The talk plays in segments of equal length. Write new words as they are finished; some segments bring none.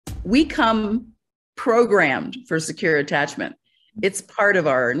We come programmed for secure attachment. It's part of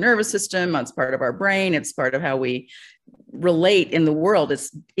our nervous system, it's part of our brain, it's part of how we relate in the world.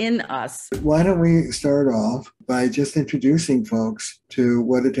 It's in us. Why don't we start off by just introducing folks to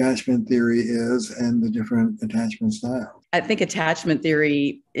what attachment theory is and the different attachment styles? I think attachment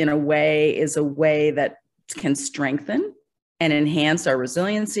theory, in a way, is a way that can strengthen and enhance our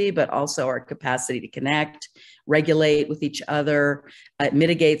resiliency, but also our capacity to connect, regulate with each other. It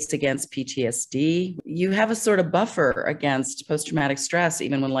mitigates against PTSD. You have a sort of buffer against post-traumatic stress,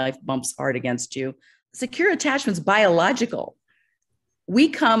 even when life bumps hard against you. Secure attachment's biological. We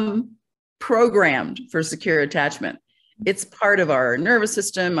come programmed for secure attachment. It's part of our nervous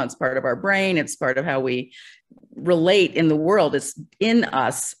system, it's part of our brain, it's part of how we relate in the world. It's in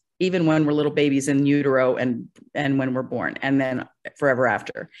us, even when we're little babies in utero and when we're born, and then forever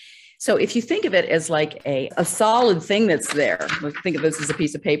after. So if you think of it as like a solid thing that's there, think of this as a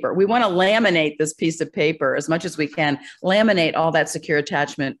piece of paper. We want to laminate this piece of paper as much as we can, laminate all that secure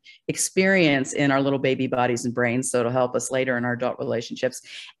attachment experience in our little baby bodies and brains, so it'll help us later in our adult relationships.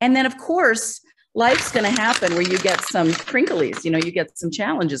 And then, of course, life's going to happen where you get some crinklies, you get some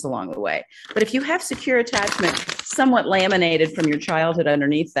challenges along the way. But if you have secure attachment somewhat laminated from your childhood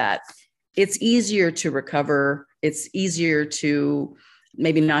underneath that, it's easier to recover. It's easier to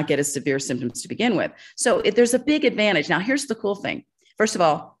maybe not get as severe symptoms to begin with. So there's a big advantage. Now, here's the cool thing. First of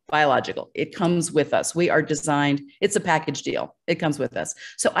all, biological. It comes with us. We are designed. It's a package deal. It comes with us.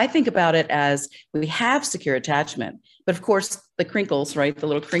 So I think about it as we have secure attachment, but of course the crinkles, right? The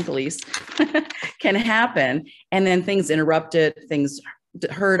little crinklies can happen. And then things interrupt it. Things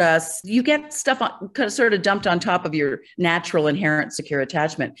hurt us. You get stuff sort of dumped on top of your natural inherent secure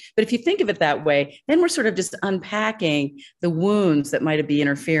attachment. But if you think of it that way, then we're sort of just unpacking the wounds that might be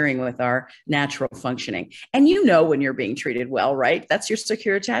interfering with our natural functioning. And when you're being treated well, right? That's your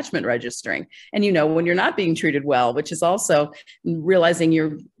secure attachment registering. And when you're not being treated well, which is also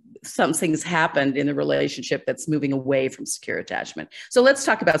realizing something's happened in the relationship that's moving away from secure attachment. So let's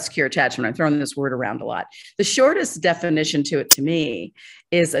talk about secure attachment. I'm throwing this word around a lot. The shortest definition to it, to me,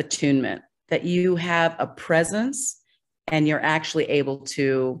 is attunement, that you have a presence and you're actually able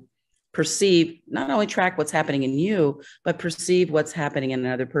to perceive, not only track what's happening in you, but perceive what's happening in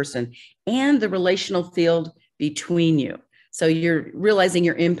another person and the relational field between you. So you're realizing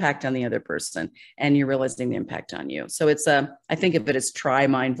your impact on the other person and you're realizing the impact on you. So I think of it as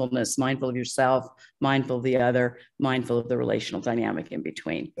tri-mindfulness, mindful of yourself, mindful of the other, mindful of the relational dynamic in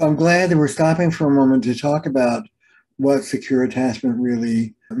between. I'm glad that we're stopping for a moment to talk about what secure attachment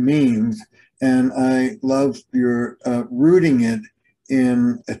really means. And I love your rooting it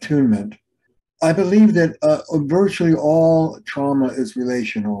in attunement. I believe that virtually all trauma is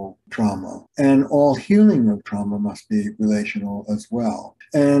relational trauma, and all healing of trauma must be relational as well.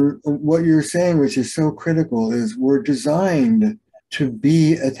 And what you're saying, which is so critical, is we're designed to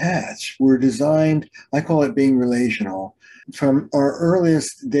be attached. We're designed, I call it being relational. From our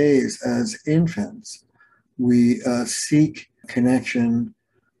earliest days as infants, we seek connection.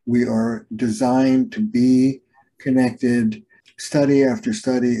 We are designed to be connected. Study after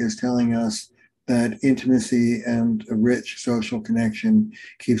study is telling us that intimacy and a rich social connection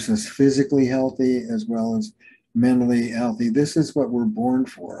keeps us physically healthy as well as mentally healthy. This is what we're born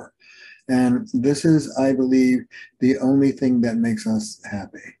for. And this is, I believe, the only thing that makes us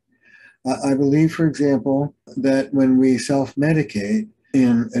happy. I believe, for example, that when we self-medicate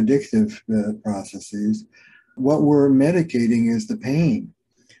in addictive processes, what we're medicating is the pain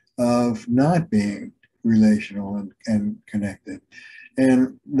of not being relational and connected.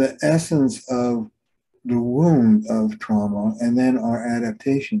 And the essence of the wound of trauma and then our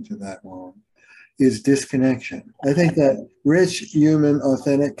adaptation to that wound is disconnection. I think that rich, human,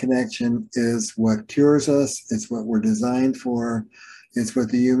 authentic connection is what cures us. It's what we're designed for. It's what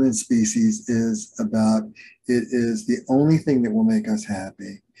the human species is about. It is the only thing that will make us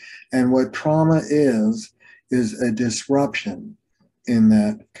happy. And what trauma is a disruption in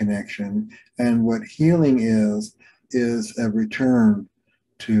that connection. And what healing is a return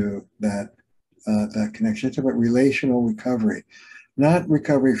to that connection. It's about relational recovery, not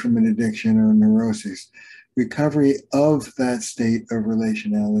recovery from an addiction or neurosis, recovery of that state of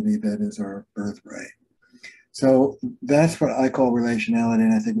relationality that is our birthright. So that's what I call relationality,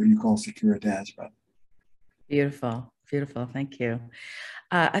 and I think what you call secure attachment. Beautiful, beautiful. Thank you.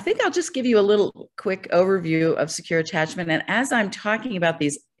 I think I'll just give you a little quick overview of secure attachment. And as I'm talking about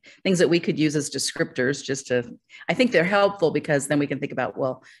these things that we could use as descriptors, I think they're helpful because then we can think about,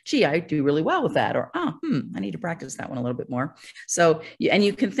 well, gee, I do really well with that, or, I need to practice that one a little bit more. So, and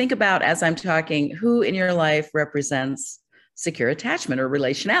you can think about, as I'm talking, who in your life represents secure attachment or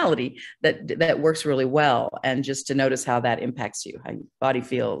relationality that works really well. And just to notice how that impacts you, how your body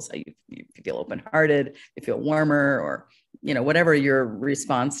feels, how you feel open-hearted, you feel warmer, or whatever your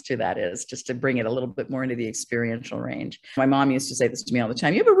response to that is, just to bring it a little bit more into the experiential range. My mom used to say this to me all the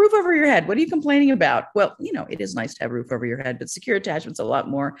time: you have a roof over your head. What are you complaining about? Well, it is nice to have a roof over your head, but secure attachment's a lot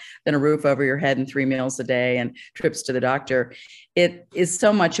more than a roof over your head and 3 meals a day and trips to the doctor. It is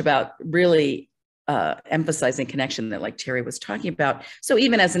so much about really emphasizing connection that, like Terry was talking about. So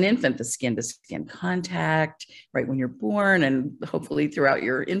even as an infant, the skin to skin contact, right when you're born, and hopefully throughout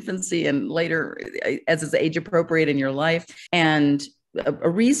your infancy and later as is age appropriate in your life, and a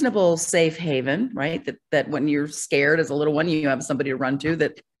reasonable safe haven, right? That when you're scared as a little one, you have somebody to run to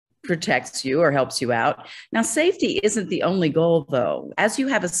that protects you or helps you out. Now, safety isn't the only goal, though. As you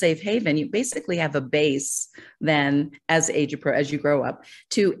have a safe haven, you basically have a base then as you grow up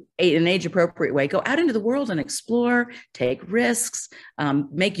to in an age appropriate way, go out into the world and explore, take risks,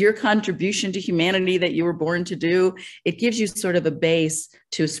 make your contribution to humanity that you were born to do. It gives you sort of a base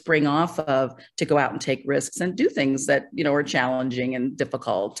to spring off of, to go out and take risks and do things that, are challenging and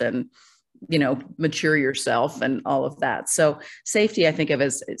difficult, and mature yourself and all of that. So safety, I think of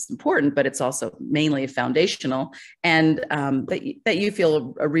as it's important, but it's also mainly foundational, and that you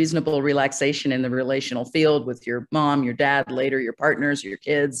feel a reasonable relaxation in the relational field with your mom, your dad, later your partners, your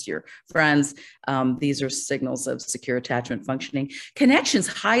kids, your friends. These are signals of secure attachment functioning. Connection's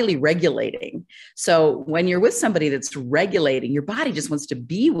highly regulating. So when you're with somebody that's regulating, your body just wants to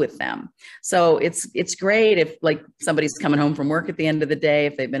be with them. So it's great if, like, somebody's coming home from work at the end of the day,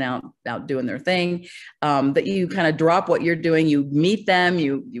 if they've been out doing their thing, that you kind of drop what you're doing, you meet them,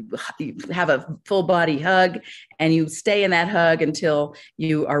 you have a full body hug, and you stay in that hug until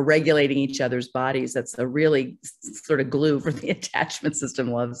you are regulating each other's bodies. That's a really sort of glue for the attachment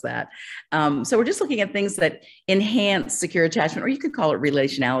system. Loves that. So we're just looking at things that enhance secure attachment, or you could call it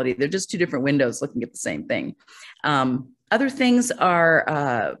relationality. They're just two different windows looking at the same thing. Other things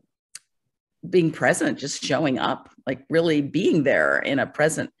are being present, just showing up, like really being there in a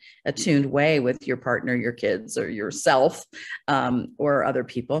present, attuned way with your partner, your kids, or yourself, or other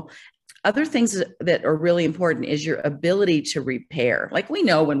people. Other things that are really important is your ability to repair. Like, we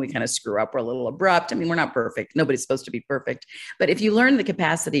know when we kind of screw up, we're a little abrupt. I mean, we're not perfect. Nobody's supposed to be perfect. But if you learn the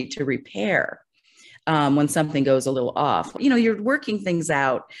capacity to repair, when something goes a little off, you're working things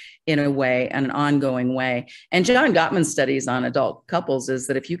out in a way, an ongoing way. And John Gottman's studies on adult couples is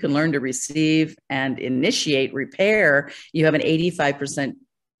that if you can learn to receive and initiate repair, you have an 85%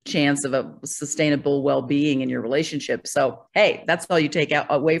 chance of a sustainable well-being in your relationship. So, hey, that's all you take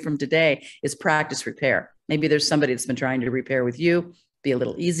away from today is practice repair. Maybe there's somebody that's been trying to repair with you. Be a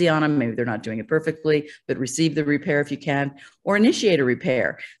little easy on them. Maybe they're not doing it perfectly, but receive the repair if you can, or initiate a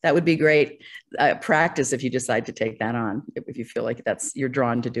repair. That would be great practice if you decide to take that on, if you feel like you're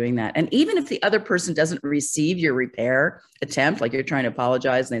drawn to doing that. And even if the other person doesn't receive your repair attempt, like you're trying to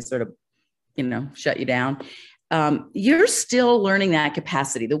apologize and they sort of, shut you down, you're still learning that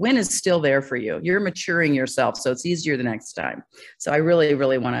capacity. The win is still there for you. You're maturing yourself, so it's easier the next time. So I really,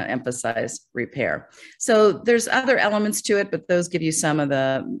 really want to emphasize repair. So there's other elements to it, but those give you some of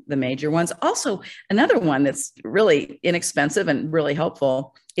the major ones. Also, another one that's really inexpensive and really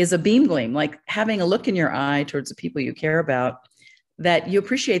helpful is a beam gleam, like having a look in your eye towards the people you care about, that you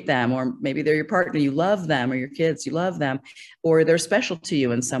appreciate them, or maybe they're your partner, you love them, or your kids, you love them, or they're special to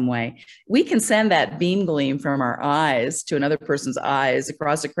you in some way. We can send that beam gleam from our eyes to another person's eyes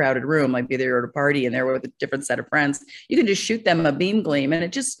across a crowded room, like they're at a party and they're with a different set of friends. You can just shoot them a beam gleam and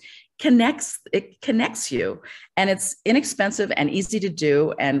it just connects you. And it's inexpensive and easy to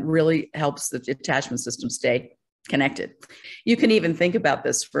do and really helps the attachment system stay connected. You can even think about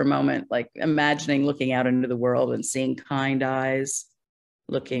this for a moment, like imagining looking out into the world and seeing kind eyes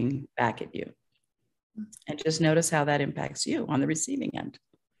looking back at you, and just notice how that impacts you on the receiving end.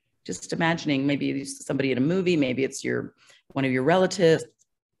 Just imagining maybe somebody in a movie, maybe it's one of your relatives,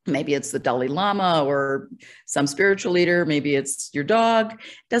 maybe it's the Dalai Lama or some spiritual leader, maybe it's your dog,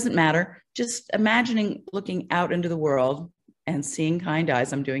 doesn't matter. Just imagining looking out into the world and seeing kind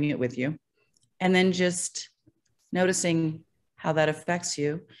eyes. I'm doing it with you. And then just noticing how that affects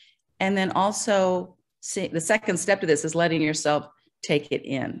you. And then also the second step to this is letting yourself take it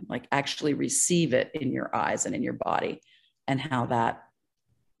in, like actually receive it in your eyes and in your body, and how that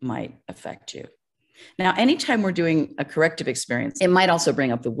might affect you. Now, anytime we're doing a corrective experience, it might also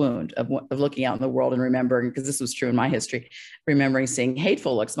bring up the wound of looking out in the world and remembering, because this was true in my history, remembering seeing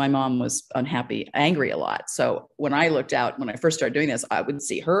hateful looks. My mom was unhappy, angry a lot. So when I looked out, when I first started doing this, I would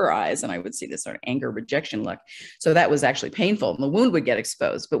see her eyes and I would see this sort of anger, rejection look. So that was actually painful and the wound would get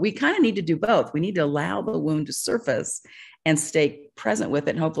exposed. But we kind of need to do both. We need to allow the wound to surface and stay present with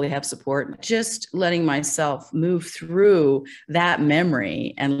it and hopefully have support. Just letting myself move through that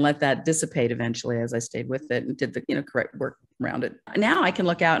memory and let that dissipate eventually as I stayed with it and did the, correct work around it. Now I can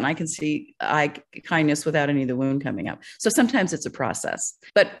look out and I can see kindness without any of the wound coming up. So sometimes it's a process.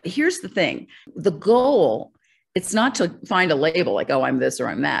 But here's the thing. The goal, it's not to find a label like, oh, I'm this or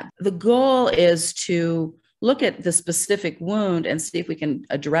I'm that. The goal is to look at the specific wound and see if we can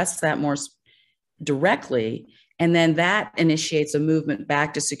address that more directly. And then that initiates a movement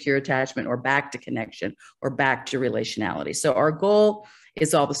back to secure attachment or back to connection or back to relationality. So our goal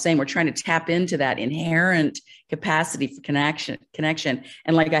is all the same. We're trying to tap into that inherent capacity for connection.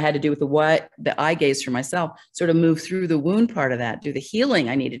 And like I had to do with the eye gaze for myself, sort of move through the wound part of that, do the healing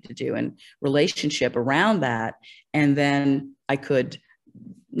I needed to do in relationship around that. And then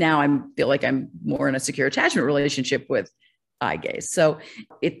now I feel like I'm more in a secure attachment relationship with eye gaze. So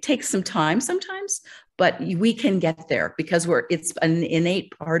it takes some time sometimes, but we can get there because it's an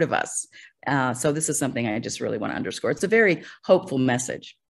innate part of us. So this is something I just really want to underscore. It's a very hopeful message.